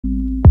I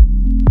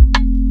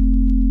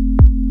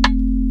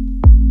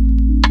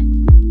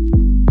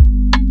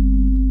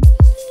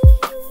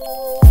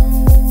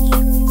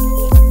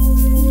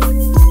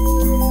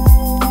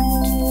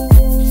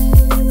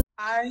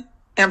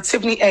am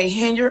Tiffany A.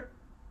 Henry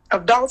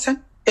of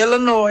Dalton,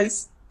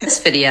 Illinois.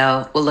 This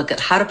video will look at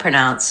how to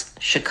pronounce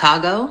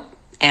Chicago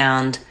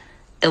and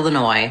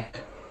Illinois.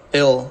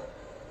 Illinois.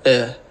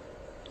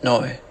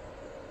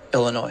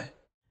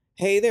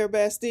 Hey there,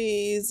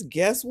 besties.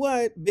 Guess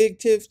what? Big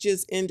Tiff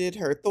just ended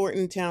her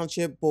Thornton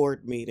Township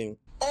board meeting.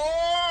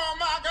 Oh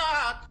my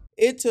God!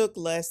 It took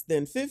less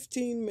than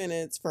 15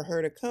 minutes for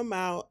her to come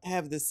out,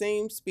 have the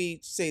same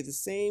speech, say the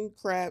same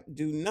crap,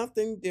 do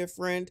nothing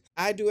different.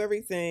 I do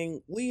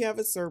everything. We have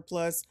a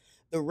surplus.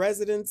 The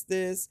residents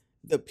this.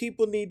 The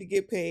people need to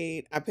get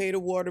paid. I pay the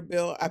water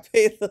bill. I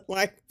pay the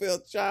light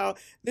bill. Child,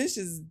 this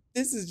is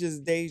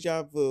just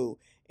deja vu.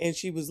 And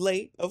she was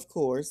late, of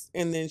course.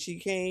 And then she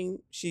came,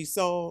 she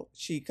saw,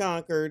 she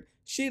conquered,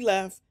 she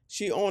left,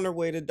 she on her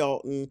way to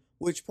Dalton,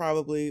 which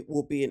probably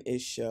will be an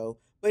ish show.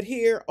 But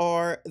here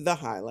are the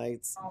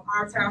highlights.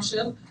 Our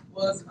township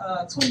was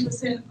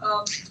 20%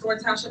 of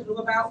Thornton Township knew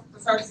about the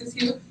services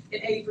here,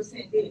 and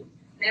 80% did.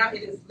 Now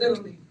it is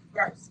literally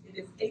reversed. It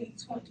is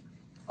 80-20.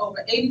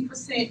 Over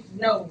 80%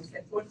 knows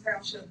that Thornton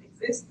Township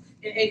exists,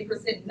 and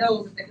 80%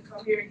 knows that they can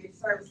come here and get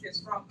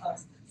services from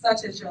us,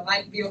 such as your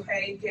light bill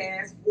pay,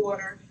 gas,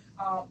 water,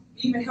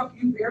 even help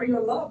you bury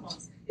your loved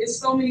ones. It's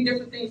so many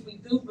different things we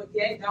do, but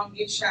yet don't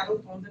get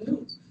shadowed on the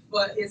news.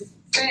 But it's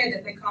sad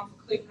that they come for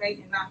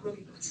clickbait and not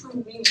really the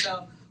true meaning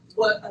of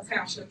what a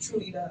township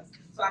truly does.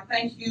 So I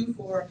thank you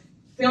for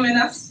filming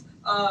us,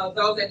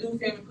 those that do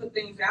film and put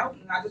things out,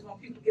 and I just want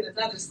people to get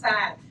another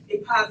side, a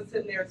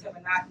positive narrative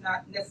and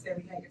not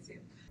necessarily negative.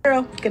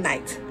 Girl, good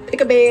night.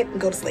 Pick a bed and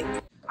go to sleep.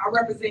 I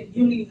represent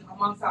unity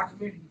amongst our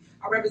community.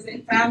 I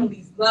represent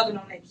families loving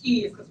on their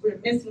kids because we're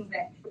missing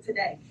that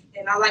today.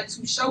 And I like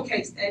to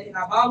showcase that. And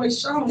I've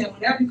always shown that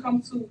whenever you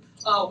come to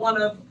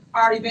one of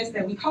our events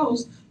that we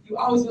host, you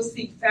always will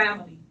see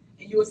family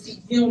and you will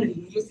see unity.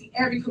 And you'll see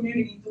every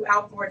community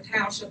throughout Thornton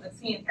Township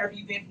attend every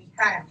event we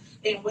have.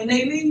 And when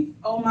they leave,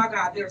 oh my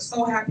God, they're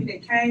so happy they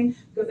came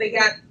because they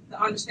got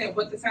to understand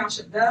what the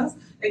township does.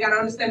 They got to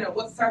understand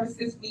what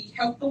services we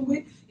help them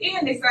with.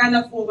 And they sign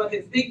up for whether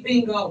it's Big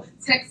Bingo,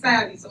 Tech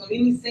Savvy. So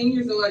any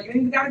seniors, or you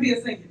ain't got to be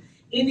a senior,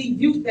 any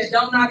youth that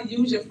don't know how to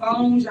use your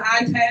phones, your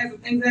iPads,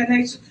 and things of that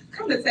nature,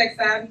 come to Tech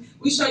Savvy.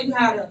 We show you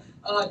how to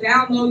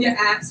download your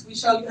apps. We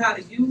show you how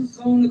to use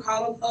Zoom to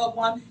call a loved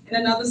one in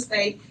another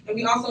state. And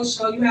we also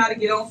show you how to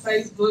get on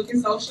Facebook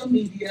and social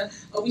media.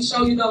 We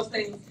show you those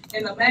things.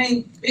 And the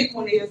main big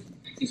one is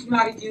teach you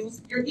how to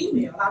use your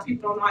email. A lot of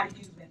people don't know how to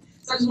use that.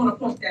 So I just want to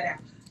point that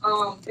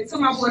out. And to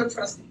my board of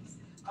trustees,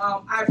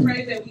 I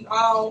pray that we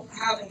all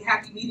have a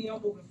happy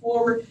medium moving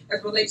forward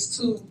as relates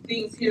to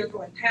things here at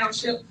Thornton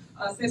Township.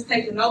 Since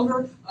taking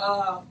over,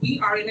 we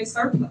are in a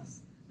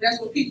surplus.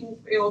 That's what people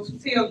fail to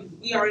tell you.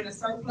 We are in a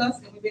surplus,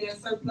 and we've been in a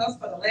surplus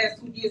for the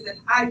last 2 years that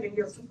I've been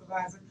your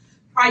supervisor.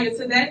 Prior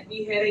to that,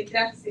 we had a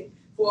deficit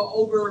for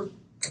over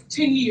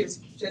 10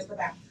 years, just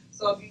about.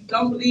 So if you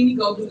don't believe me,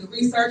 go do the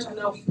research. I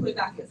know we put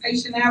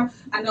documentation out.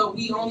 I know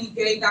we only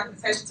gave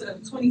documentation to the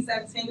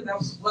 2017 because that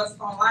was what's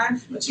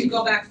online. But you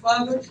go back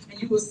further,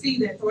 and you will see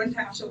that Thornton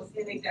Township was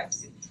in a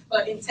deficit.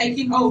 But in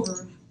taking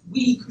over,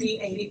 we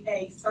created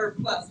a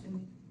surplus. And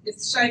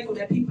it's shameful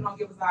that people don't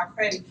give us our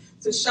credit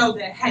to show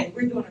that, hey,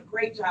 we're doing a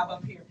great job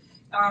up here.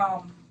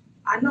 I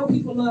know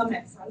people love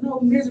mess. I know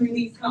misery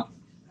needs company.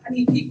 I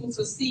need people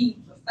to see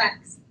the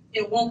facts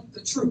and want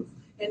the truth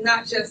and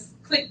not just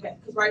clickbait.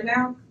 Because right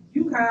now,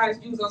 you guys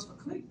use us for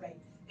clickbait.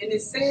 And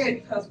it's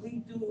sad because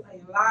we do a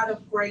lot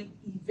of great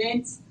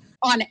events.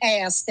 On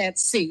ass that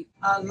seat.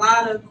 A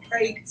lot of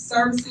great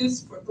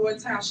services for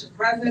Thornton Township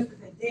residents that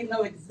they didn't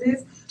know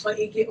exist, but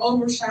it get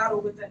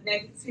overshadowed with the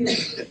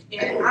negativity.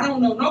 And I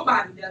don't know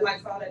nobody that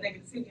likes all that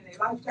negativity in their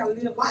life. You gotta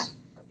live life.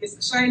 It's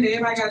a shame that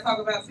everybody gotta talk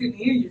about Tiffany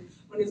Henry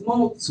when there's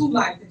more to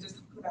life than just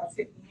talking about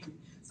Tiffany Henry.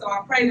 So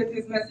I pray that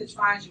this message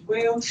finds you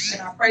well,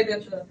 and I pray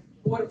that the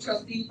Board of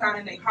Trustees find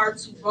in their heart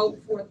to vote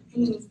for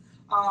things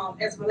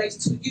as it relates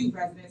to you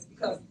residents,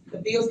 because the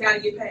bills gotta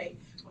get paid.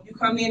 When you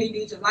come in, you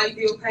need your light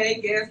bill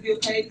paid, gas bill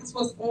paid. It's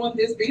what's on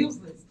this bills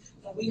list.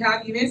 When we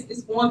have events,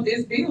 it's on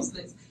this bills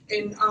list.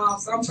 And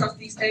some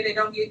trustees say they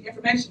don't get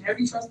information.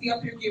 Every trustee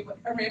up here get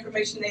whatever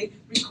information they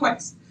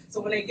request.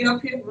 So when they get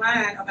up here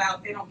lying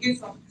about they don't get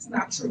something, it's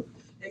not true.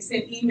 They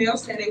send emails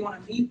saying they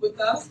want to meet with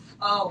us.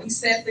 We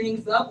set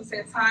things up. We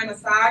set time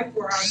aside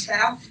for our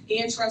staff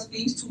and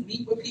trustees to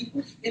meet with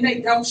people, and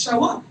they don't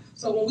show up.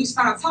 So when we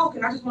start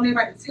talking, I just want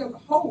everybody to tell the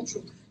whole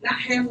truth, not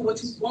half of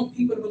what you want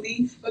people to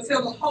believe, but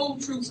tell the whole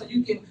truth so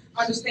you can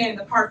understand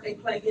the part they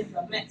play in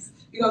the mess.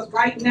 Because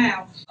right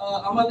now,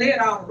 I'm going to lay it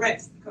all to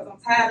rest because I'm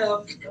tired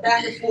of the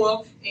back and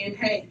forth and,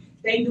 hey,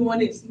 they doing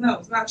this. No,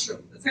 it's not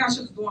true. The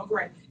township is doing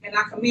great. And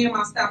I commend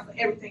my staff for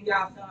everything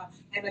y'all done.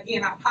 And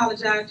again, I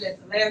apologize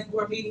that the last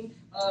board meeting,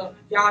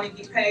 y'all didn't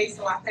get paid.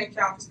 So I thank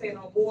y'all for staying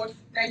on board.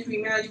 Thank you,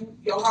 Emmanuel.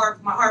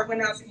 My heart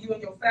went out to you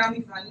and your family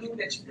because I knew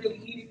that you really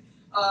needed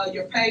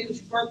your pay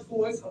because you work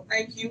for us. So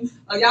thank you.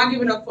 Y'all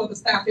give it up for the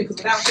staff here because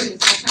without them,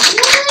 it's no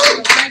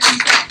time. Thank you,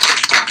 staff.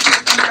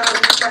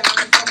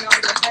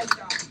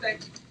 Thank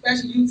you.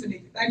 Especially you,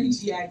 Tanika. Thank you,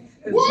 GA.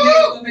 Because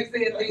GA will make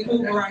everything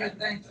move around here.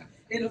 Thank you.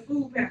 In the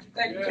food pantry,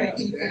 thank you,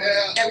 KP,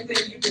 for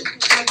everything you do.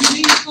 If you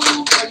need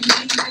food or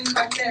you need things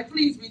like that,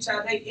 please reach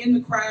out. They in the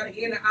crowd,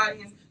 they in the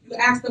audience. You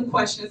ask them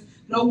questions.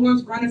 No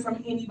one's running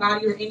from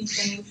anybody or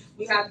anything.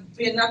 We have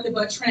been nothing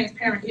but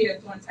transparent here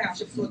at Thornton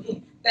Township. So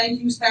again, thank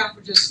you, staff,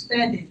 for just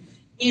standing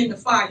in the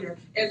fire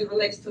as it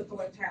relates to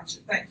Thornton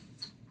Township. Thank you.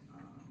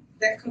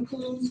 That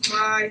concludes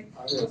my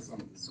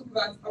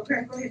supervisor.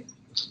 Okay, go ahead.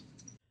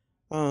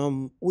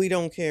 We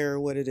don't care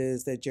what it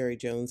is that Jerry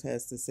Jones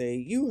has to say.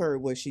 You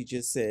heard what she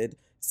just said.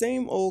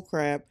 Same old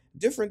crap,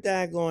 different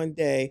daggone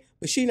day,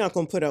 but she not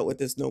gonna put up with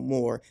this no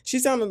more. She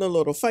sounding a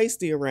little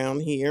feisty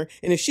around here,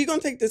 and if she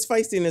gonna take this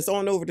feistiness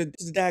on over to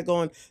this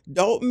daggone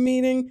Dalton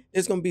meeting,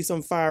 there's gonna be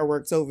some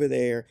fireworks over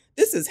there.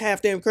 This is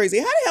half damn crazy.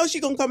 How the hell is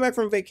she gonna come back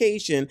from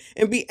vacation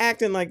and be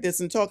acting like this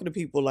and talking to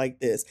people like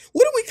this?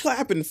 What are we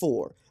clapping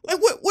for? Like,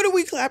 what are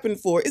we clapping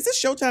for? Is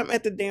this Showtime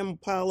at the damn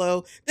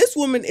Apollo? This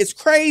woman is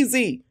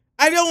crazy.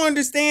 I don't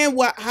understand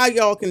how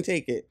y'all can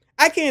take it.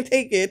 I can't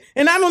take it,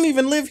 and I don't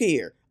even live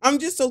here. I'm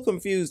just so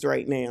confused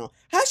right now.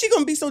 How's she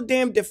gonna be so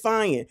damn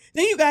defiant?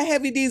 Then you got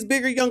Heavy D's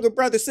bigger, younger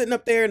brother sitting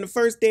up there in the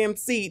first damn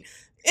seat.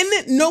 Isn't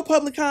it no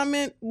public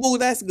comment? Well,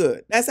 that's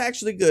good. That's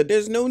actually good.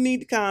 There's no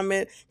need to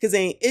comment because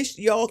ain't ish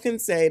y'all can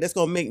say that's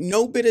gonna make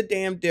no bit of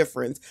damn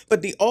difference.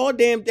 But the all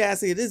damn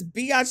dassy of this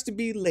biatch to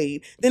be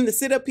late, then to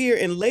sit up here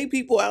and lay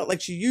people out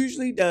like she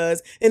usually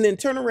does, and then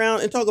turn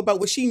around and talk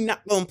about what she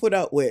not gonna put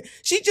up with.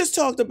 She just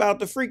talked about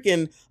the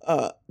freaking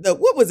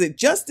what was it?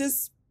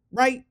 Justice,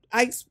 right?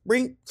 Ice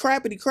rink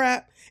crappity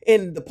crap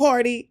and the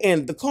party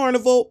and the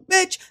carnival.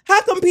 Bitch, how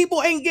come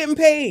people ain't getting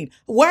paid?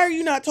 Why are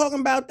you not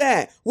talking about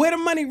that? Where the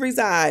money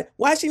reside?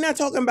 Why is she not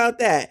talking about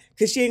that?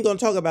 Because she ain't gonna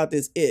talk about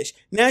this ish.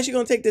 Now she's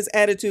gonna take this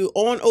attitude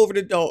on over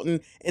to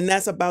Dalton, and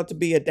that's about to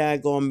be a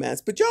daggone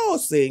mess. But y'all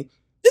see,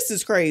 this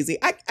is crazy.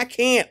 I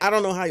can't. I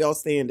don't know how y'all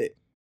stand it.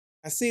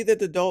 I see that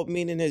the Dalton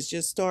meeting has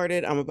just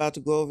started. I'm about to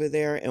go over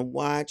there and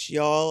watch.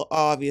 Y'all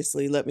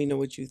obviously let me know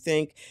what you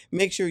think.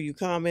 Make sure you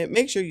comment.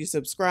 Make sure you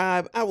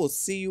subscribe. I will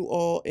see you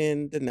all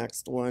in the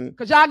next one.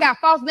 Because y'all got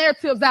false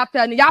narratives out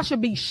there, and y'all should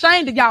be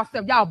ashamed of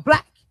yourself. Y'all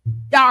black.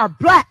 Y'all are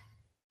black.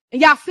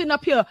 And y'all sitting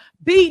up here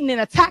beating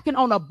and attacking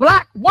on a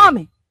black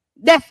woman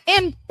that's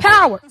in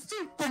power.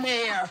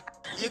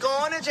 You're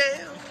going to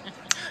jail.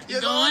 You're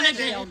going to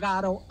jail.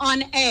 Delgado,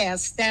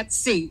 unasked that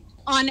seat.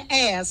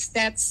 Unasked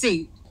that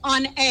seat.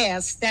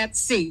 Unasked that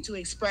seat. To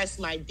express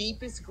my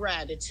deepest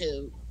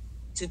gratitude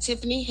to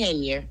Tiffany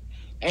Henya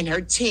and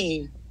her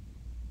team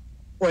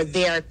for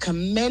their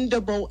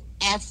commendable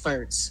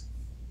efforts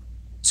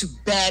to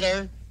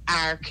better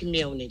our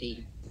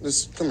community.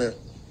 Listen, come here.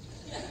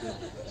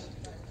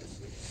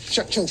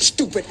 Shut your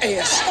stupid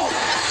ass up.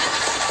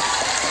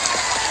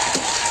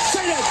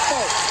 Say that,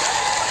 folks.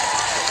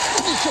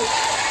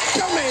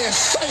 Dumb ass,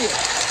 say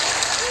it.